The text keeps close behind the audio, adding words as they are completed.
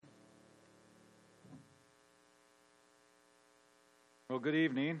Well, good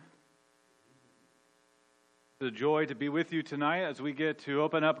evening. It's a joy to be with you tonight as we get to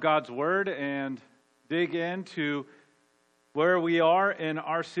open up God's Word and dig into where we are in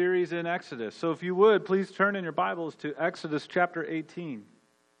our series in Exodus. So if you would, please turn in your Bibles to Exodus chapter 18.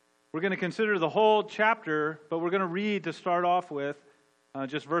 We're going to consider the whole chapter, but we're going to read to start off with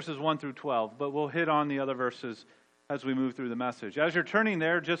just verses 1 through 12. But we'll hit on the other verses as we move through the message. As you're turning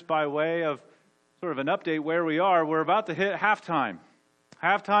there, just by way of sort of an update where we are, we're about to hit halftime.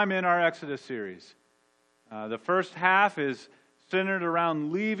 Halftime in our Exodus series. The first half is centered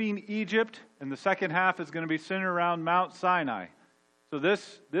around leaving Egypt, and the second half is going to be centered around Mount Sinai. So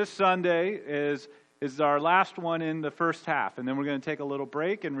this Sunday is our last one in the first half, and then we're going to take a little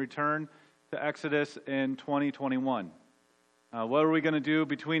break and return to Exodus in 2021. What are we going to do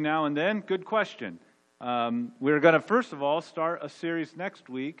between now and then? Good question. We're going to first of all start a series next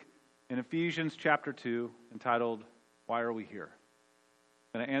week in Ephesians chapter 2 entitled, Why Are We Here?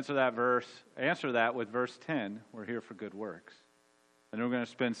 I'm going to answer that with verse 10, we're here for good works. And then we're going to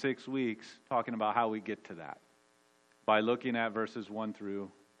spend 6 weeks talking about how we get to that by looking at verses 1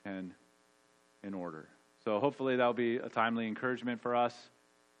 through 10 in order. So hopefully that'll be a timely encouragement for us.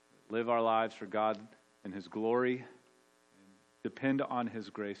 Live our lives for God and His glory and depend on His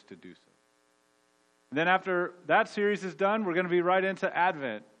grace to do so. And then after that series is done, we're going to be right into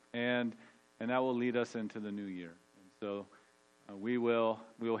Advent, and that will lead us into the new year. And so we will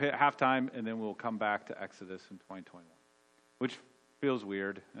hit halftime, and then we'll come back to Exodus in 2021, which feels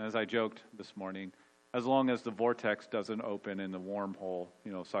weird. As I joked this morning, as long as the vortex doesn't open and the wormhole,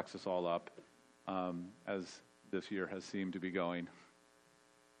 sucks us all up, as this year has seemed to be going.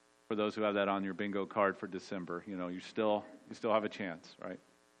 For those who have that on your bingo card for December, you still have a chance, right?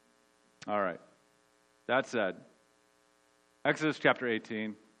 All right. That said, Exodus chapter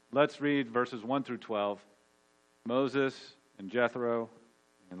 18. Let's read verses 1 through 12. Moses and Jethro,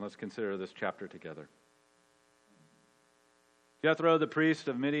 and let's consider this chapter together. Jethro, the priest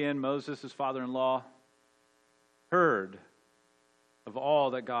of Midian, Moses' father-in-law, heard of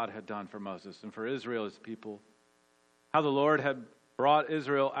all that God had done for Moses and for Israel, his people, how the Lord had brought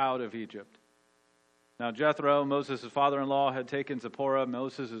Israel out of Egypt. Now Jethro, Moses' father-in-law, had taken Zipporah,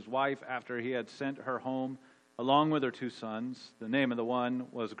 Moses' wife, after he had sent her home, along with her 2 sons. The name of the one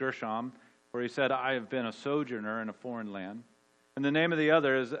was Gershom, for he said, I have been a sojourner in a foreign land. And the name of the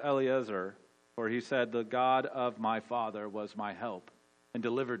other is Eleazar, for he said, the God of my father was my help and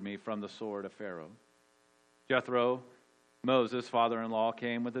delivered me from the sword of Pharaoh. Jethro, Moses' father-in-law,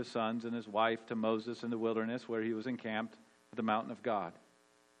 came with his sons and his wife to Moses in the wilderness where he was encamped at the mountain of God.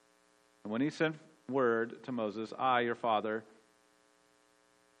 And when he sent word to Moses, I, your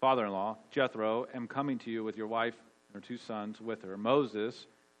father-in-law, Jethro, am coming to you with your wife and her 2 sons with her. Moses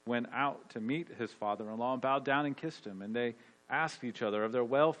went out to meet his father-in-law and bowed down and kissed him. And they asked each other of their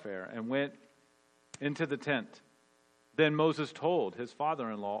welfare and went into the tent. Then Moses told his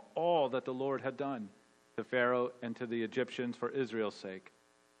father-in-law all that the Lord had done to Pharaoh and to the Egyptians for Israel's sake,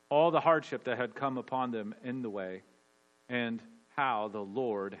 all the hardship that had come upon them in the way, and how the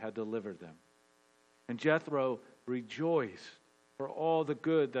Lord had delivered them. And Jethro rejoiced for all the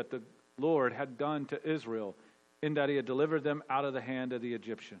good that the Lord had done to Israel, in that he had delivered them out of the hand of the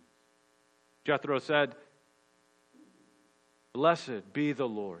Egyptians. Jethro said, Blessed be the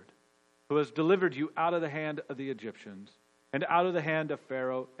Lord, who has delivered you out of the hand of the Egyptians, and out of the hand of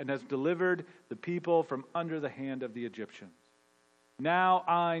Pharaoh, and has delivered the people from under the hand of the Egyptians. Now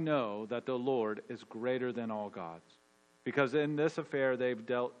I know that the Lord is greater than all gods, because in this affair they've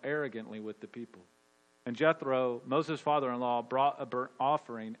dealt arrogantly with the people. And Jethro, Moses' father-in-law, brought a burnt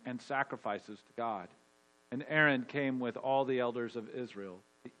offering and sacrifices to God. And Aaron came with all the elders of Israel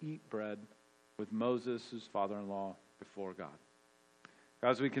to eat bread with Moses' father-in-law before God.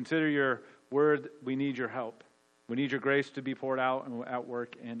 As we consider your word, we need your help. We need your grace to be poured out and at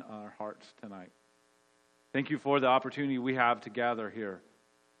work in our hearts tonight. Thank you for the opportunity we have to gather here.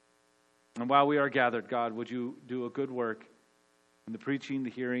 And while we are gathered, God, would you do a good work in the preaching,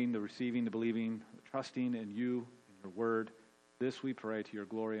 the hearing, the receiving, the believing, the trusting in you and your word. This we pray to your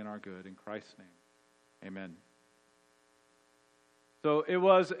glory and our good. In Christ's name, amen. So it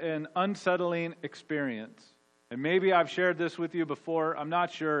was an unsettling experience. And maybe I've shared this with you before. I'm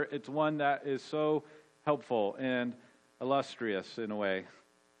not sure. It's one that is so helpful and illustrious in a way.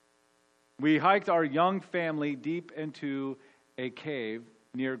 We hiked our young family deep into a cave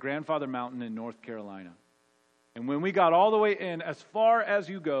near Grandfather Mountain in North Carolina. And when we got all the way in, as far as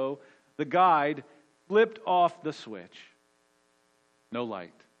you go, the guide flipped off the switch. No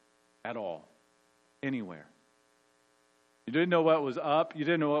light at all, anywhere. You didn't know what was up. You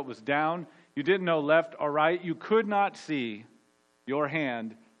didn't know what was down. You didn't know left or right. You could not see your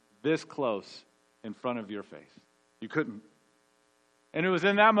hand this close in front of your face. You couldn't. And it was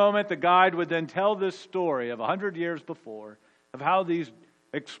in that moment the guide would then tell this story of 100 years before of how these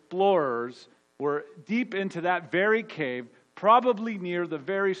explorers were deep into that very cave, probably near the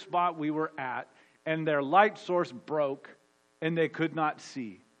very spot we were at, and their light source broke, and they could not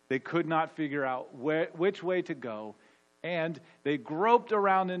see. They could not figure out which way to go, and they groped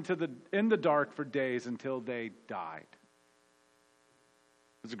around in the dark for days until they died.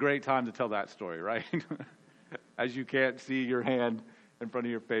 It's a great time to tell that story, right? As you can't see your hand in front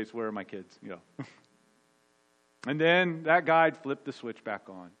of your face, where are my kids? You know. And then that guide flipped the switch back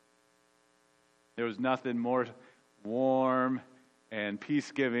on. There was nothing more warm and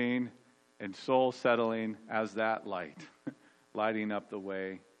peace-giving and soul-settling as that light, lighting up the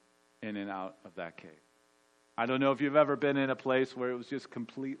way in and out of that cave. I don't know if you've ever been in a place where it was just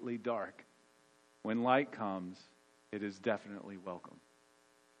completely dark. When light comes, it is definitely welcome.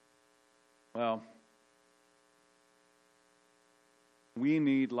 Well, we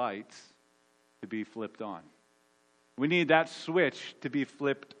need lights to be flipped on. We need that switch to be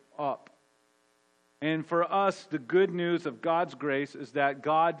flipped up. And for us, the good news of God's grace is that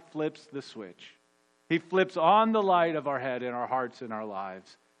God flips the switch. He flips on the light of our head in our hearts and our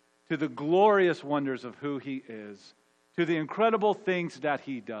lives to the glorious wonders of who He is, to the incredible things that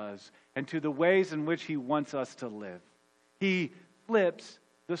He does, and to the ways in which He wants us to live. He flips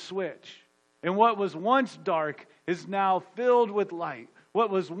the switch. And what was once dark is now filled with light. What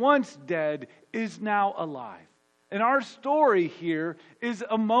was once dead is now alive. And our story here is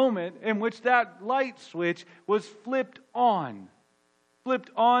a moment in which that light switch was flipped on. Flipped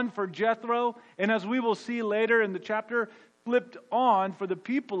on for Jethro, and as we will see later in the chapter, flipped on for the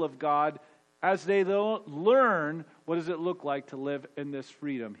people of God as they learn what does it look like to live in this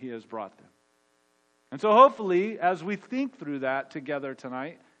freedom He has brought them. And so hopefully, as we think through that together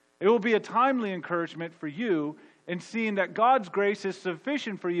tonight, it will be a timely encouragement for you in seeing that God's grace is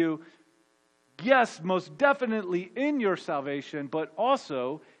sufficient for you. Yes, most definitely in your salvation, but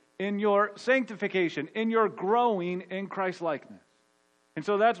also in your sanctification, in your growing in Christ-likeness. And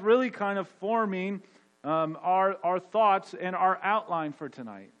so that's really kind of forming our thoughts and our outline for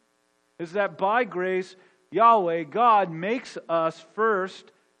tonight. Is that by grace, Yahweh, God, makes us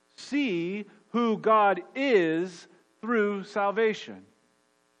first see who God is through salvation.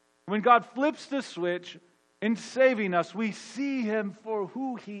 When God flips the switch in saving us, we see Him for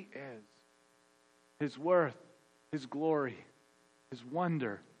who He is. His worth, His glory, His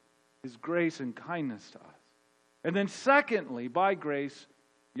wonder, His grace and kindness to us. And then secondly, by grace,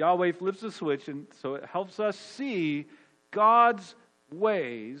 Yahweh flips the switch, and so it helps us see God's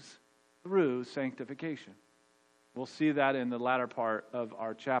ways through sanctification. We'll see that in the latter part of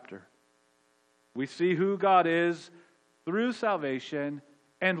our chapter. We see who God is through salvation,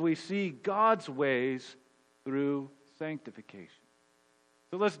 and we see God's ways through sanctification.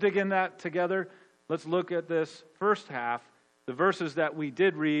 So let's dig in that together. Let's look at this first half, the verses that we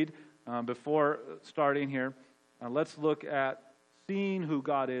did read before starting here. Let's look at seeing who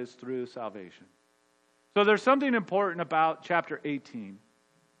God is through salvation. So there's something important about chapter 18.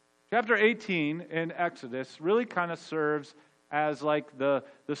 Chapter 18 in Exodus really kind of serves as like the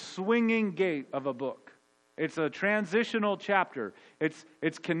swinging gate of a book. It's a transitional chapter.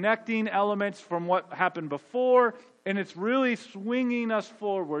 It's connecting elements from what happened before, and it's really swinging us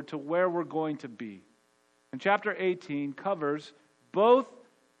forward to where we're going to be. And chapter 18 covers both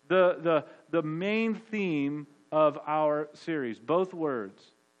the main theme of our series, both words.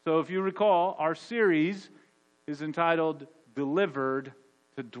 So if you recall, our series is entitled Delivered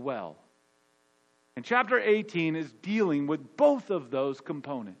to Dwell. And chapter 18 is dealing with both of those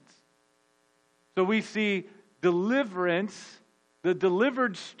components. So we see deliverance, the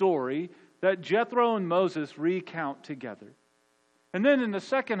delivered story that Jethro and Moses recount together. And then in the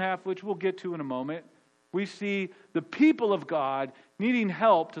second half, which we'll get to in a moment, we see the people of God needing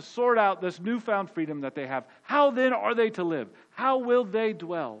help to sort out this newfound freedom that they have. How then are they to live? How will they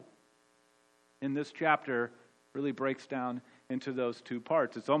dwell? In this chapter really breaks down into those two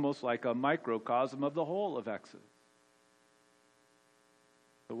parts. It's almost like a microcosm of the whole of Exodus.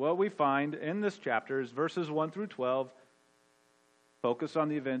 So what we find in this chapter is verses 1 through 12 focus on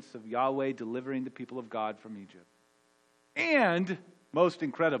the events of Yahweh delivering the people of God from Egypt. And, most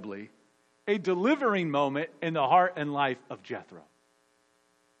incredibly, a delivering moment in the heart and life of Jethro.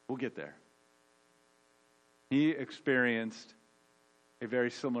 We'll get there. He experienced a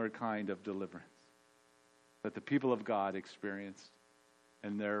very similar kind of deliverance that the people of God experienced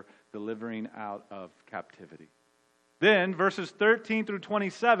in their delivering out of captivity. Then, verses 13 through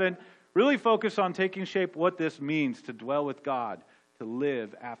 27 really focus on taking shape what this means to dwell with God, to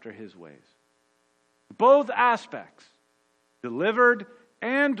live after his ways. Both aspects, delivered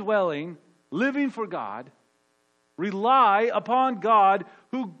and dwelling, living for God, rely upon God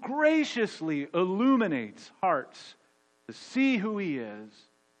who graciously illuminates hearts to see who he is,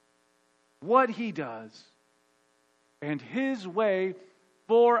 what he does, and his way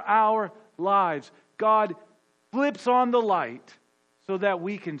for our lives. God flips on the light so that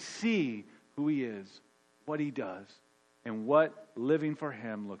we can see who he is, what he does, and what living for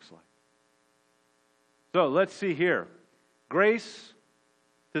him looks like. So let's see here. Grace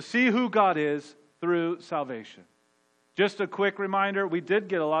to see who God is through salvation. Just a quick reminder, we did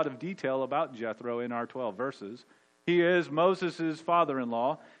get a lot of detail about Jethro in our 12 verses. He is Moses'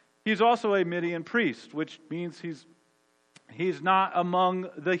 father-in-law. He's also a Midian priest, which means he's not among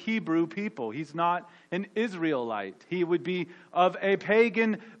the Hebrew people. He's not an Israelite. He would be of a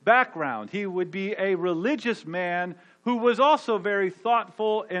pagan background. He would be a religious man who was also very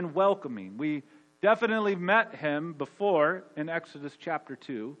thoughtful and welcoming. We definitely met him before in Exodus chapter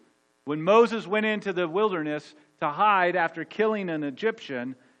 2. When Moses went into the wilderness to hide after killing an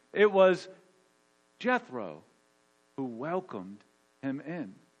Egyptian, it was Jethro who welcomed him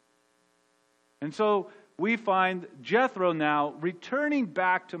in. And so we find Jethro now returning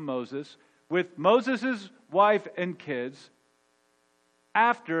back to Moses with Moses' wife and kids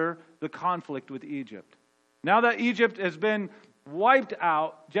after the conflict with Egypt. Now that Egypt has been wiped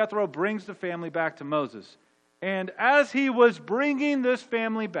out, Jethro brings the family back to Moses. And as he was bringing this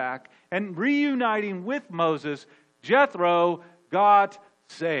family back and reuniting with Moses, Jethro got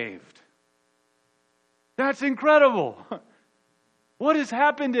saved. That's incredible. What has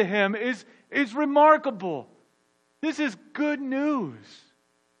happened to him is remarkable. This is good news.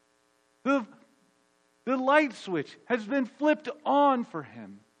 The light switch has been flipped on for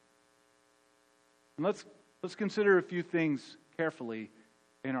him. And let's consider a few things carefully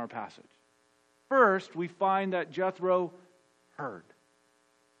in our passage. First, we find that Jethro heard.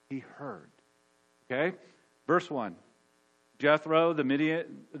 He heard. Okay? Verse 1. Jethro,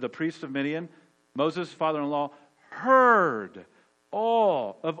 the priest of Midian, Moses' father-in-law, heard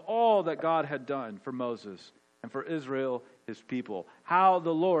all that God had done for Moses and for Israel, his people. How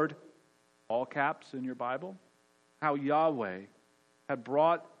the Lord, all caps in your Bible, how Yahweh had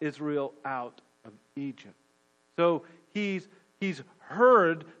brought Israel out of Egypt. So he's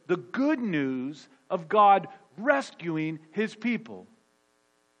heard the good news of God rescuing his people.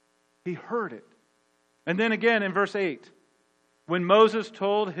 He heard it. And then again in verse 8, when Moses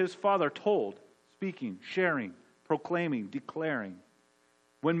told his father, speaking, sharing, proclaiming, declaring.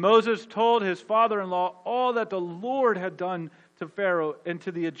 When Moses told his father-in-law all that the Lord had done to Pharaoh and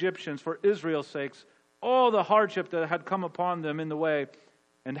to the Egyptians for Israel's sakes, all the hardship that had come upon them in the way,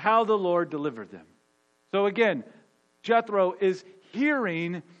 and how the Lord delivered them. So again, Jethro is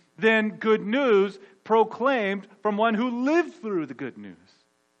hearing then good news proclaimed from one who lived through the good news.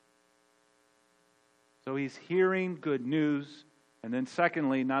 So he's hearing good news. And then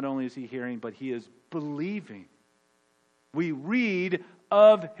secondly, not only is he hearing, but he is believing. We read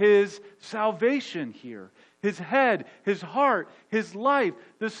of his salvation here. His head, his heart, his life,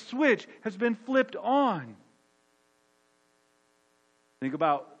 the switch has been flipped on. Think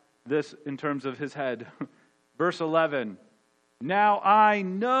about this in terms of his head. Verse 11. Now I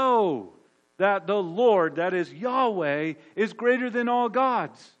know that the Lord, that is Yahweh, is greater than all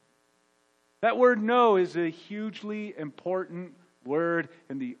gods. That word know is a hugely important word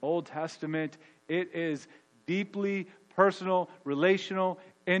in the Old Testament. It is deeply personal, relational,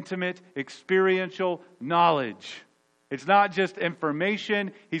 intimate, experiential knowledge. It's not just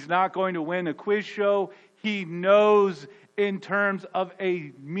information. He's not going to win a quiz show. He knows in terms of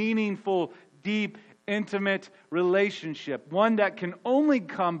a meaningful, deep, intimate relationship. One that can only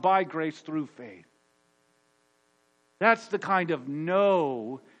come by grace through faith. That's the kind of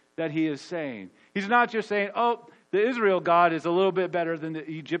know that he is saying. He's not just saying, the Israel God is a little bit better than the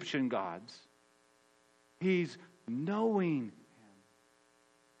Egyptian gods. He's knowing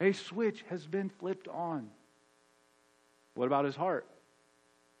him. A switch has been flipped on. What about his heart?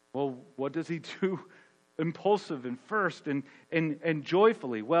 Well, what does he do impulsive and first and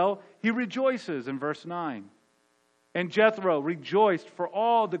joyfully? Well, he rejoices in verse 9. And Jethro rejoiced for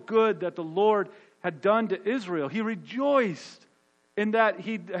all the good that the Lord had done to Israel. He rejoiced in that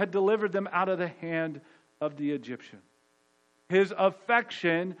he had delivered them out of the hand of the Egyptian. His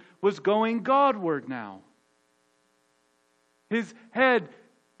affection was going Godward now. His head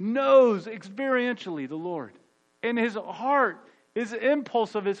knows experientially the Lord. And his heart, his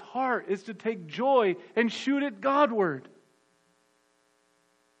impulse of his heart is to take joy and shoot it Godward.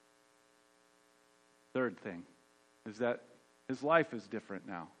 Third thing is that His life is different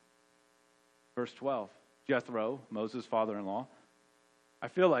now. Verse 12, Jethro, Moses' father-in-law. I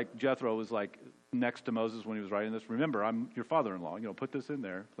feel like Jethro was like next to Moses when he was writing this. Remember, I'm your father-in-law. Put this in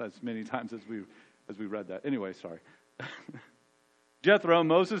there as many times as we read that. Anyway, sorry. Jethro,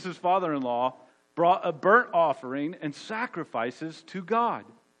 Moses' father-in-law, brought a burnt offering and sacrifices to God.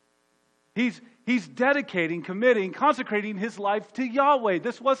 He's dedicating, committing, consecrating his life to Yahweh.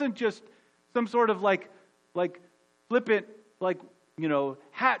 This wasn't just some sort of like flippant,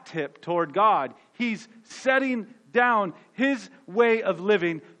 hat tip toward God. He's setting down his way of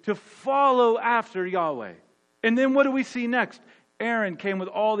living to follow after Yahweh. And then what do we see next? Aaron came with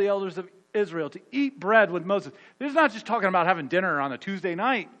all the elders of Israel to eat bread with Moses. This is not just talking about having dinner on a Tuesday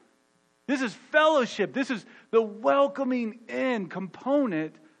night. This is fellowship. This is the welcoming in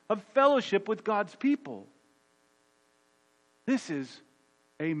component of fellowship with God's people. This is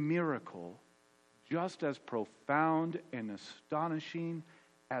a miracle just as profound and astonishing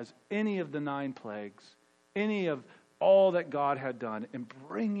as any of the 9 plagues, any of all that God had done in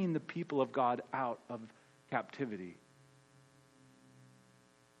bringing the people of God out of captivity.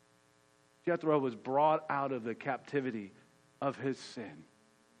 Jethro was brought out of the captivity of his sin.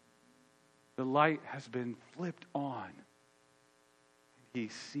 The light has been flipped on. He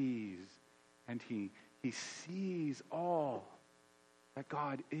sees, and he sees all that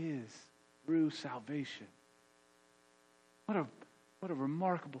God is through salvation. What a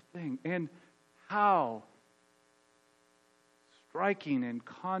remarkable thing. And how striking in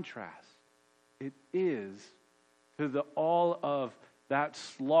contrast it is to all of that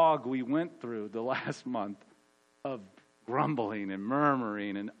slog we went through the last month of grumbling and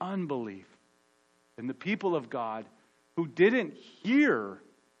murmuring and unbelief. And the people of God who didn't hear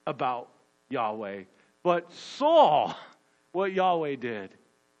about Yahweh, but saw what Yahweh did,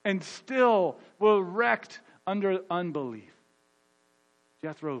 and still were wrecked under unbelief.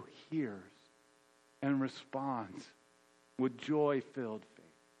 Jethro hears and responds with joy-filled faith.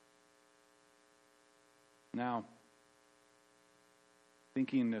 Now,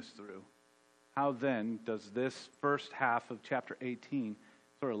 thinking this through, how then does this first half of chapter 18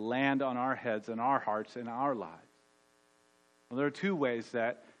 sort of land on our heads and our hearts and our lives? Well, there are 2 ways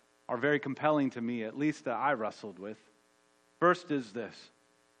that are very compelling to me, at least that I wrestled with. First is this.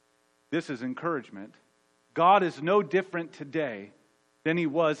 This is encouragement. God is no different today than he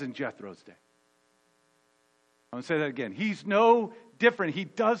was in Jethro's day. I'm going to say that again. He's no different. He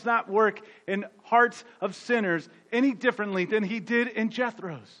does not work in hearts of sinners any differently than he did in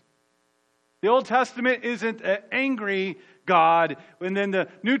Jethro's. The Old Testament isn't an angry God, and then the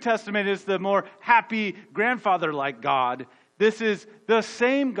New Testament is the more happy grandfather-like God. This is the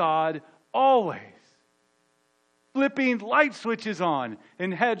same God always, flipping light switches on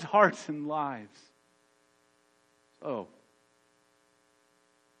in heads, hearts, and lives. So,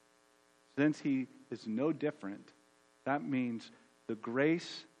 since he is no different, that means the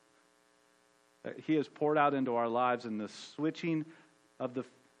grace that he has poured out into our lives and the switching of the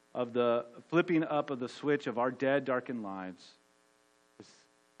flipping up of the switch of our dead, darkened lives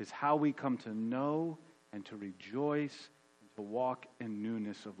is how we come to know and to rejoice and to walk in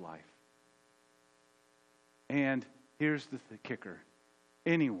newness of life. And here's the kicker.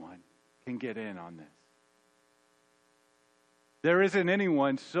 Anyone can get in on this. There isn't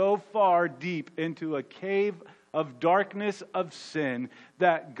anyone so far deep into a cave of darkness of sin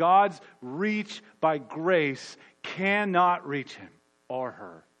that God's reach by grace cannot reach him or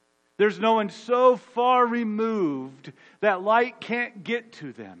her. There's no one so far removed that light can't get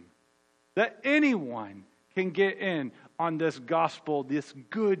to them, that anyone can get in on this gospel, this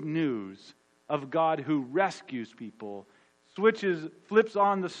good news of God who rescues people, flips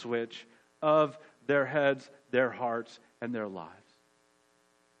on the switch of their heads, their hearts, and their lives.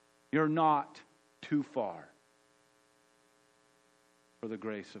 You're not too far for the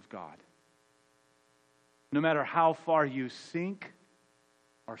grace of God. No matter how far you sink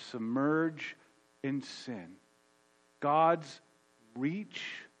or submerge in sin, God's reach,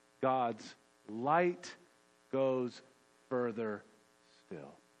 God's light goes further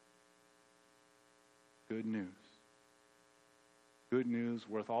still. Good news. Good news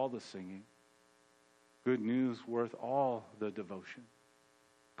worth all the singing. Good news worth all the devotion.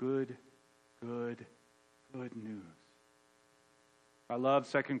 Good news. I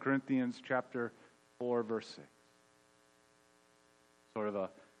love 2 Corinthians chapter 4, verse 6. Sort of a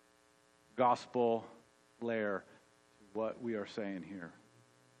gospel flair to what we are saying here.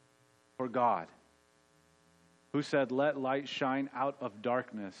 For God, who said, "Let light shine out of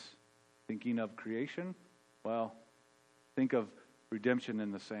darkness," thinking of creation, well, think of redemption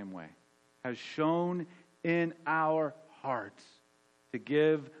in the same way, has shone in our hearts to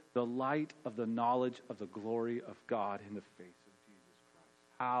give the light of the knowledge of the glory of God in the face of Jesus Christ.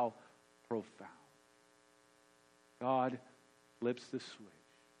 How profound. God flips the switch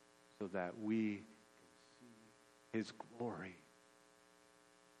so that we can see His glory.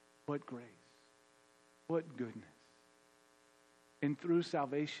 What grace. What goodness. And through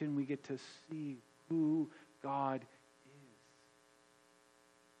salvation, we get to see who God is.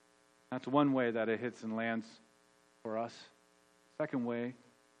 That's one way that it hits and lands for us. Second way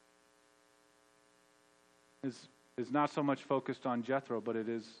is not so much focused on Jethro, but it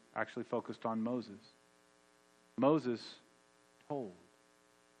is actually focused on Moses. Moses told.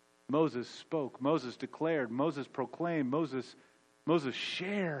 Moses spoke. Moses declared. Moses proclaimed. Moses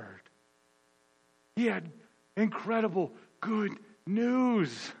shared. He had incredible good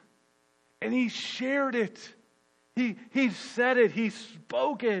news. And he shared it. He said it. He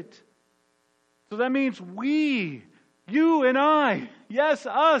spoke it. So that means we, you and I, yes,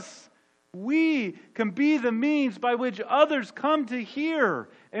 us, we can be the means by which others come to hear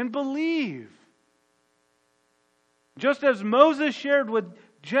and believe. Just as Moses shared with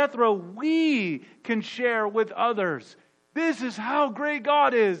Jethro, we can share with others. This is how great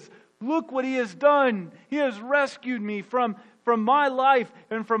God is. Look what He has done. He has rescued me from my life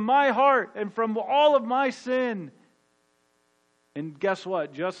and from my heart and from all of my sin. And guess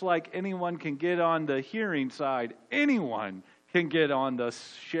what? Just like anyone can get on the hearing side, anyone can get on the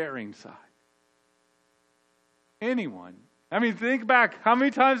sharing side. Anyone. I mean, think back. How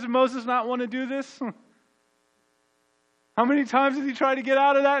many times did Moses not want to do this? How many times did he try to get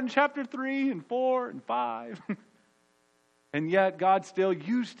out of that in chapter 3 and 4 and 5? And yet God still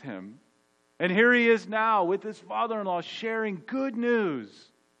used him. And here he is now with his father-in-law sharing good news.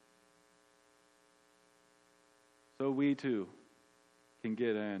 So we too can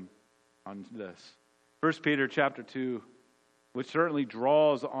get in on this. 1 Peter chapter 2, which certainly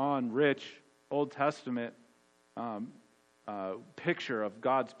draws on rich Old Testament picture of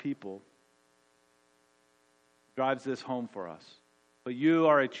God's people, drives this home for us. But you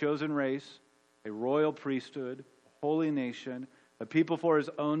are a chosen race, a royal priesthood, a holy nation, a people for His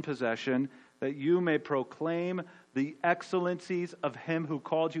own possession, that you may proclaim the excellencies of Him who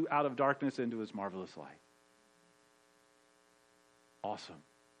called you out of darkness into His marvelous light. Awesome.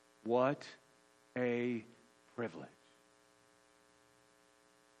 What a privilege.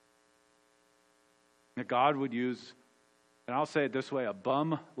 That God would use, and I'll say it this way, a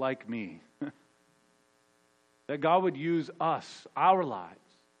bum like me. That God would use us, our lives.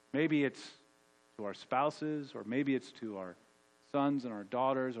 Maybe it's to our spouses, or maybe it's to our sons and our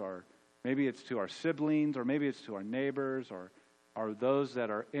daughters, or maybe it's to our siblings, or maybe it's to our neighbors, or those that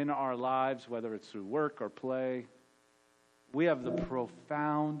are in our lives, whether it's through work or play. We have the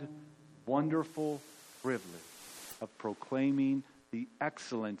profound, wonderful privilege of proclaiming the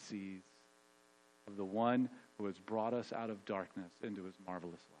excellencies of the one who has brought us out of darkness into His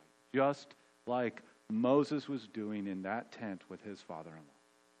marvelous light. Just like Moses was doing in that tent with his father-in-law.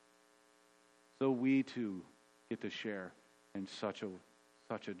 So we too get to share in such a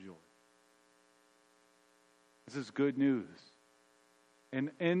joy. This is good news.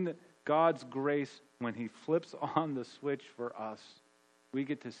 And in God's grace, when He flips on the switch for us, we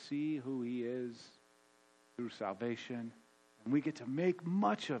get to see who He is through salvation, and we get to make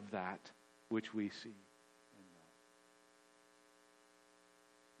much of that which we see and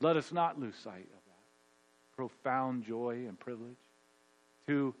know. Let us not lose sight of that profound joy and privilege.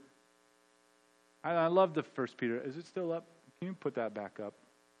 I love the 1 Peter. Is it still up? Can you put that back up?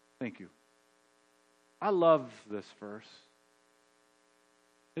 Thank you. I love this verse.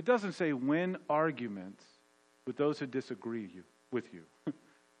 It doesn't say win arguments with those who disagree with you.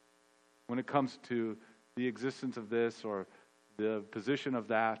 When it comes to the existence of this or the position of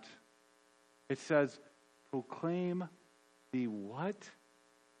that, it says proclaim the what?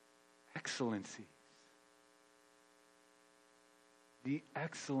 Excellencies. The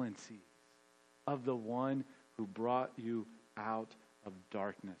excellencies of the one who brought you out of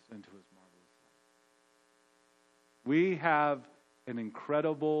darkness into His marvelous light. We have an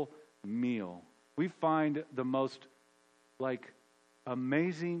incredible meal. We find the most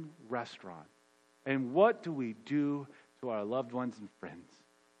amazing restaurant. And what do we do to our loved ones and friends?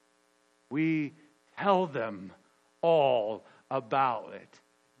 We tell them all about it.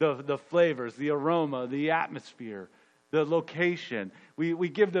 The flavors, the aroma, the atmosphere, the location. We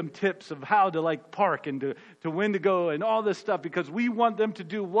give them tips of how to park and to when to go and all this stuff because we want them to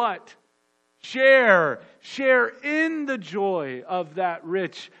do what? Share in the joy of that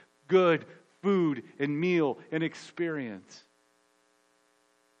rich, good food and meal and experience.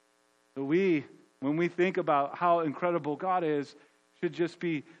 So we when we think about how incredible God is, should just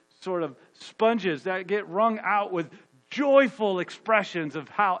be sort of sponges that get wrung out with joyful expressions of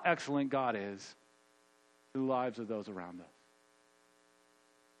how excellent God is to the lives of those around us.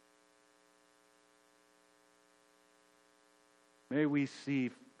 May we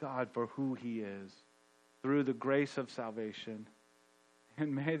see God for who He is through the grace of salvation.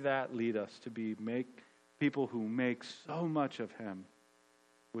 And may that lead us to be people who make so much of Him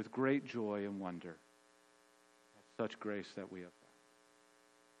with great joy and wonder at such grace that we have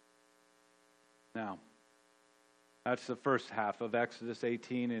found. Now, that's the first half of Exodus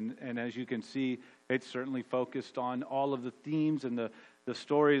 18, and as you can see, it's certainly focused on all of the themes and the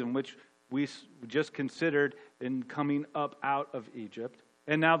stories in which we just considered in coming up out of Egypt.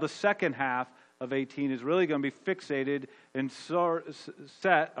 And now the second half of 18 is really going to be fixated and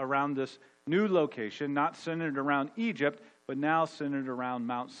set around this new location, not centered around Egypt, but now centered around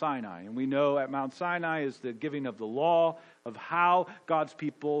Mount Sinai. And we know at Mount Sinai is the giving of the law of how God's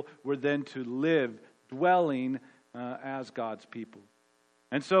people were then to live, dwelling as God's people.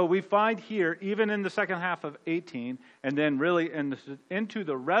 And so we find here, even in the second half of 18, and then really into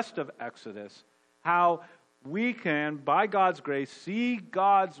the rest of Exodus, how we can, by God's grace, see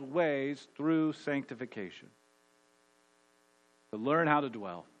God's ways through sanctification. To learn how to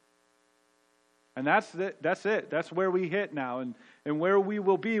dwell. And that's it. That's where we hit now, and where we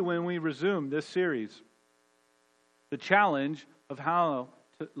will be when we resume this series. The challenge of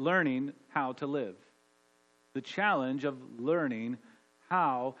learning how to live. The challenge of learning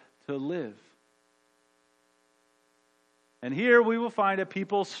how to live. And here we will find a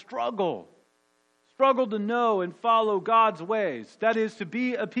people struggle to know and follow God's ways. That is, to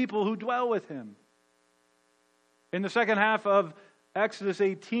be a people who dwell with Him. In the second half of Exodus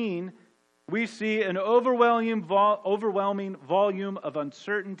 18, we see an overwhelming volume of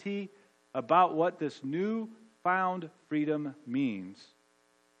uncertainty about what this newfound freedom means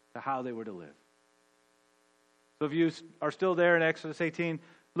to how they were to live. So if you are still there in Exodus 18,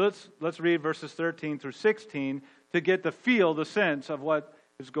 let's read verses 13 through 16 to get the sense of what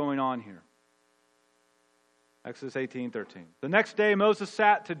is going on here. Exodus 18:13. The next day Moses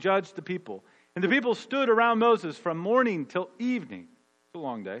sat to judge the people, and the people stood around Moses from morning till evening. It's a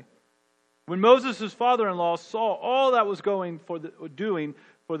long day. When Moses' father-in-law saw all that was doing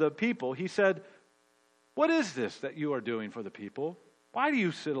for the people, he said, "What is this that you are doing for the people? Why do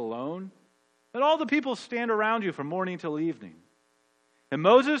you sit alone? Let all the people stand around you from morning till evening." And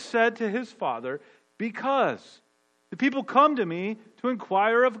Moses said to his father, "Because the people come to me to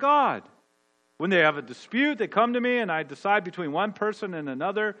inquire of God. When they have a dispute, they come to me, and I decide between one person and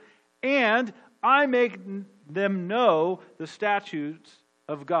another, and I make them know the statutes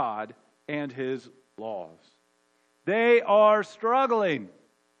of God and His laws." They are struggling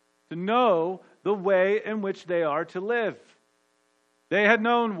to know the way in which they are to live. They had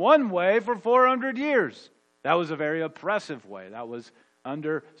known one way for 400 years. That was a very oppressive way. That was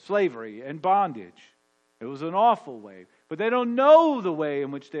under slavery and bondage. It was an awful way. But they don't know the way in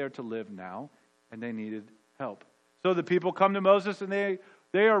which they are to live now, and they needed help. So the people come to Moses, and they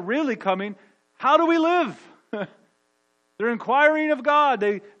are really coming, how do we live? They're inquiring of God.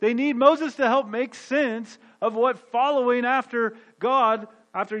 They need Moses to help make sense of what following after God,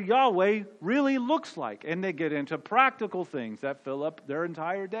 after Yahweh, really looks like. And they get into practical things that fill up their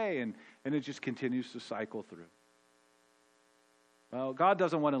entire day, and it just continues to cycle through. Well, God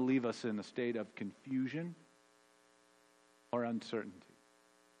doesn't want to leave us in a state of confusion or uncertainty.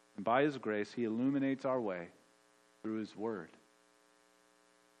 And by His grace, He illuminates our way through His Word.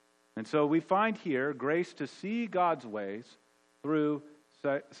 And so we find here grace to see God's ways through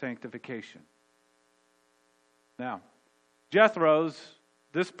sanctification. Now,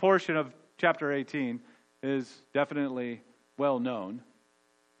 this portion of chapter 18 is definitely well known.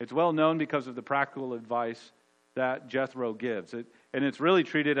 It's well known because of the practical advice that Jethro gives. And it's really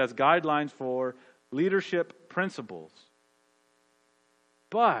treated as guidelines for leadership principles.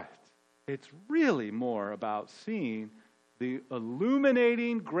 But it's really more about seeing the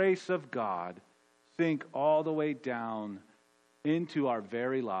illuminating grace of God sink all the way down into our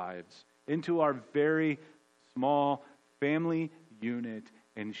very lives, into our very small family unit,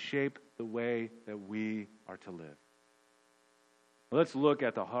 and shape the way that we are to live. Let's look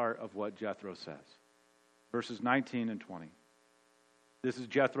at the heart of what Jethro says. Verses 19 and 20. This is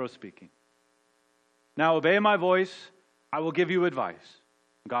Jethro speaking. "Now obey my voice, I will give you advice.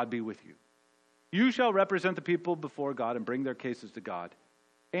 God be with you. You shall represent the people before God and bring their cases to God.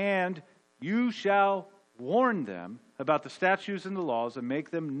 And you shall warn them about the statutes and the laws and make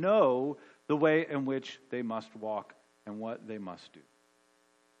them know the way in which they must walk and what they must do."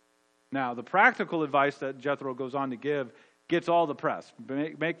 Now, the practical advice that Jethro goes on to give gets all the press.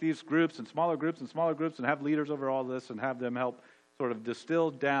 Make these groups and smaller groups and have leaders over all this and have them help sort of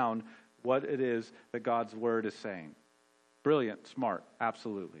distill down what it is that God's word is saying. Brilliant, smart,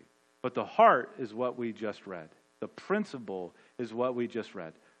 absolutely. But the heart is what we just read. The principle is what we just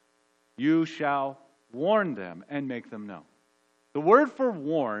read. You shall warn them and make them know. The word for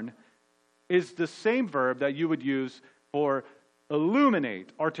warn is the same verb that you would use for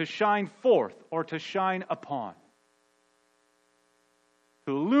illuminate or to shine forth or to shine upon.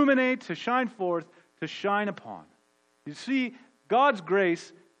 To illuminate, to shine forth, to shine upon. You see, God's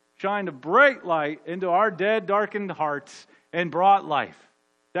grace shined a bright light into our dead, darkened hearts and brought life.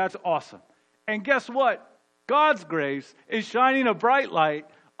 That's awesome. And guess what? God's grace is shining a bright light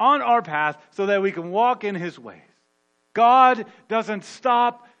on our path so that we can walk in His ways. God doesn't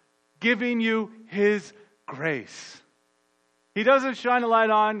stop giving you His grace. He doesn't shine a light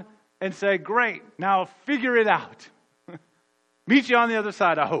on and say, great, now figure it out. Meet you on the other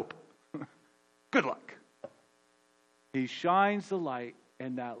side, I hope. Good luck. He shines the light,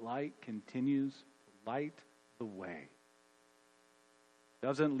 and that light continues to light the way.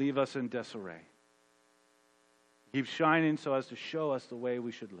 Doesn't leave us in disarray. Keeps shining so as to show us the way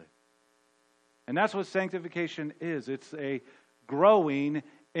we should live. And that's what sanctification is. It's a growing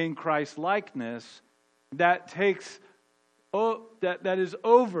in Christ likeness that takes that is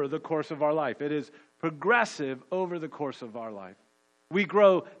over the course of our life. It is progressive over the course of our life. We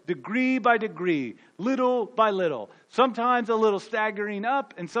grow degree by degree, little by little. Sometimes a little staggering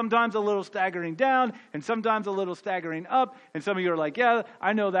up, and sometimes a little staggering down, and sometimes a little staggering up. And some of you are like, yeah,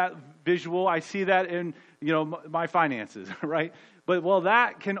 I know that visual. I see that in, my finances, right? But, well,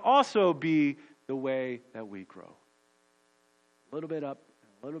 that can also be the way that we grow. A little bit up,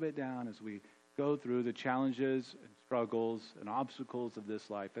 and a little bit down as we go through the challenges and struggles and obstacles of this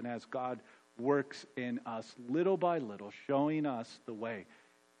life. And as God works in us little by little, showing us the way.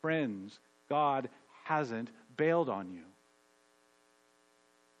 Friends, God hasn't bailed on you.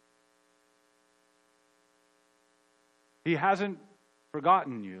 He hasn't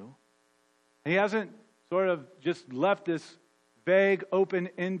forgotten you. He hasn't sort of just left this vague,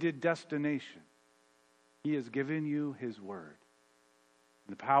 open-ended destination. He has given you His word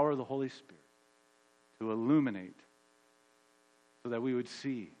and the power of the Holy Spirit to illuminate so that we would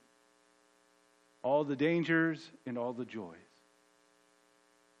see all the dangers and all the joys.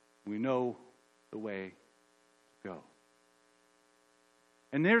 We know the way to go.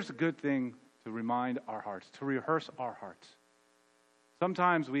 And there's a good thing to remind our hearts, to rehearse our hearts.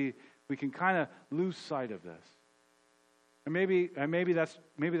 Sometimes we can kind of lose sight of this. And maybe that's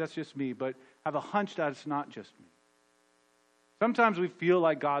just me, but I have a hunch that it's not just me. Sometimes we feel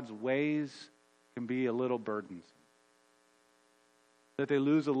like God's ways can be a little burdensome, that they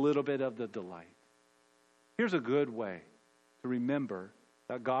lose a little bit of the delight. Here's a good way to remember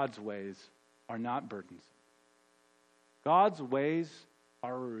that God's ways are not burdensome. God's ways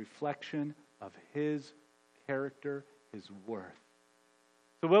are a reflection of His character, His worth.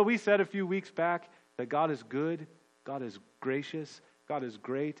 So what we said a few weeks back, that God is good, God is gracious, God is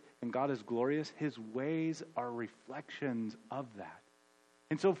great, and God is glorious, His ways are reflections of that.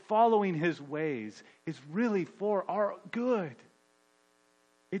 And so following His ways is really for our good.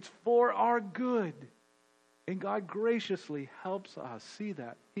 It's for our good. And God graciously helps us see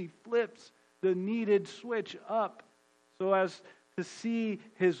that. He flips the needed switch up so as to see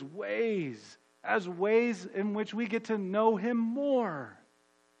His ways as ways in which we get to know Him more.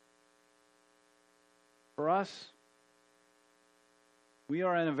 For us, we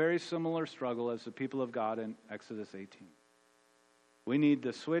are in a very similar struggle as the people of God in Exodus 18. We need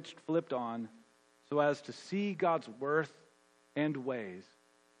the switch flipped on so as to see God's worth and ways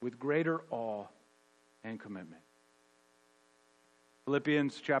with greater awe and commitment.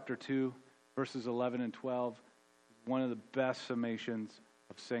 Philippians chapter 2, verses 11 and 12 is one of the best summations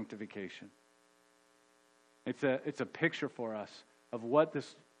of sanctification. It's a picture for us of what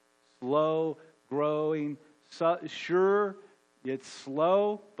this slow, growing, sure, yet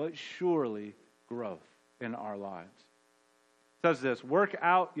slow, but surely growth in our lives. It says this, work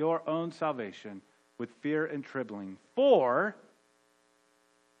out your own salvation with fear and trembling, for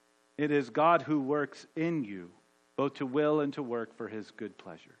it is God who works in you, both to will and to work for His good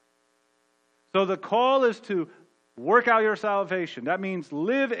pleasure. So the call is to work out your salvation. That means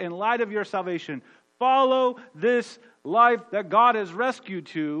live in light of your salvation. Follow this life that God has rescued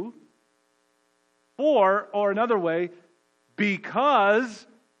to for, or another way, because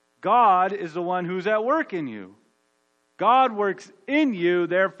God is the one who's at work in you. God works in you,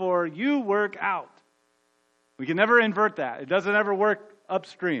 therefore you work out. We can never invert that. It doesn't ever work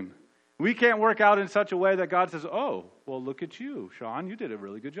upstream. We can't work out in such a way that God says, oh, well, look at you, Sean. You did a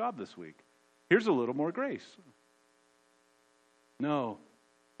really good job this week. Here's a little more grace. No.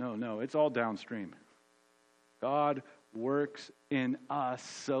 It's all downstream. God works in us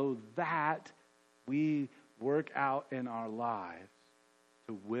so that we work out in our lives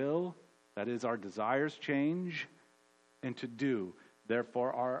to will, that is, our desires change, and to do.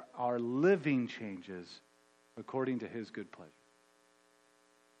 Therefore, our living changes according to His good pleasure.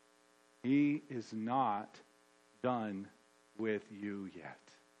 He is not done with you yet.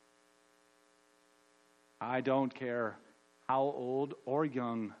 I don't care how old or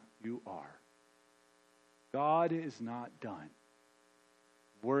young you are. God is not done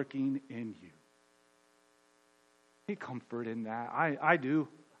working in you. Take comfort in that. I do.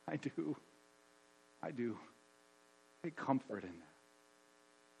 Take comfort in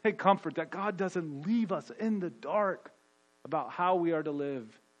that. Take comfort that God doesn't leave us in the dark about how we are to live.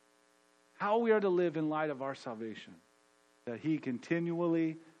 How we are to live in light of our salvation. That He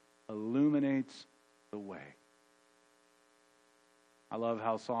continually illuminates the way. I love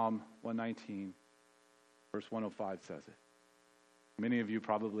how Psalm 119, verse 105 says it. Many of you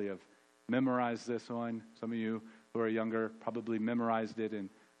probably have memorized this one. Some of you who are younger probably memorized it in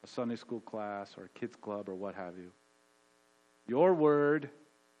a Sunday school class or a kids club or what have you. Your word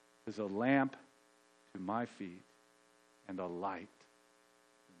is a lamp to my feet and a light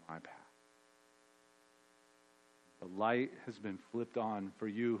to my path. The light has been flipped on for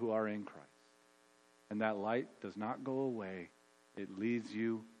you who are in Christ. And that light does not go away. It leads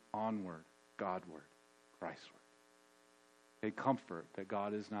you onward, Godward, Christward. Take comfort that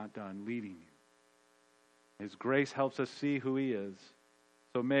God is not done leading you. His grace helps us see who He is.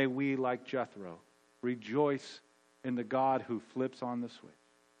 So may we, like Jethro, rejoice in the God who flips on the switch.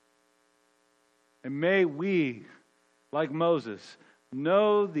 And may we, like Moses,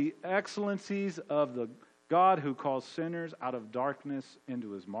 know the excellencies of the God who calls sinners out of darkness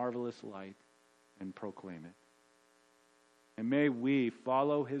into His marvelous light and proclaim it. And may we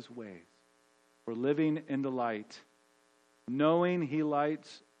follow His ways. For living in the light, knowing He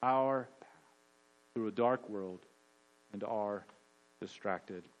lights our path through a dark world and our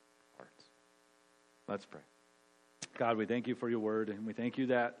distracted hearts. Let's pray. God, we thank You for Your word, and we thank You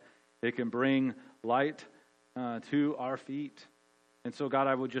that it can bring light to our feet. And so, God,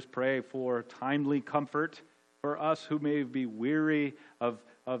 I would just pray for timely comfort for us who may be weary of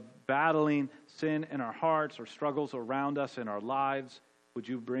battling sin in our hearts or struggles around us in our lives. Would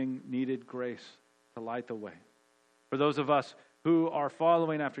You bring needed grace to light the way? For those of us who are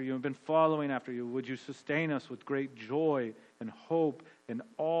following after You and been following after You, would You sustain us with great joy and hope and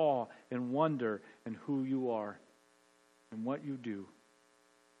awe and wonder in who You are and what You do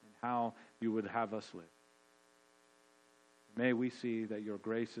and how You would have us live. May we see that Your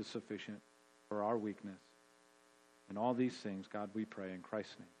grace is sufficient for our weakness. And all these things, God, we pray in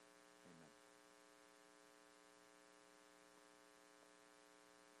Christ's name.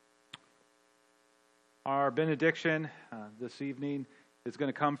 Amen. Our benediction this evening is going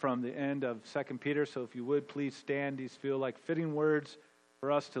to come from the end of 2 Peter. So if you would, please stand. These feel like fitting words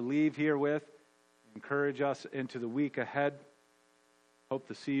for us to leave here with. Encourage us into the week ahead. Hope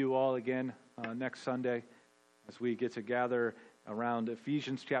to see you all again next Sunday as we get to gather around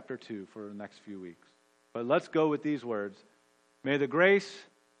Ephesians chapter 2 for the next few weeks. But let's go with these words. May the grace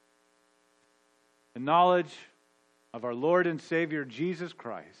and knowledge of our Lord and Savior Jesus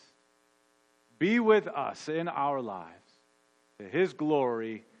Christ be with us in our lives, to His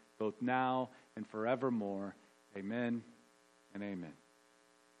glory, both now and forevermore. Amen and amen.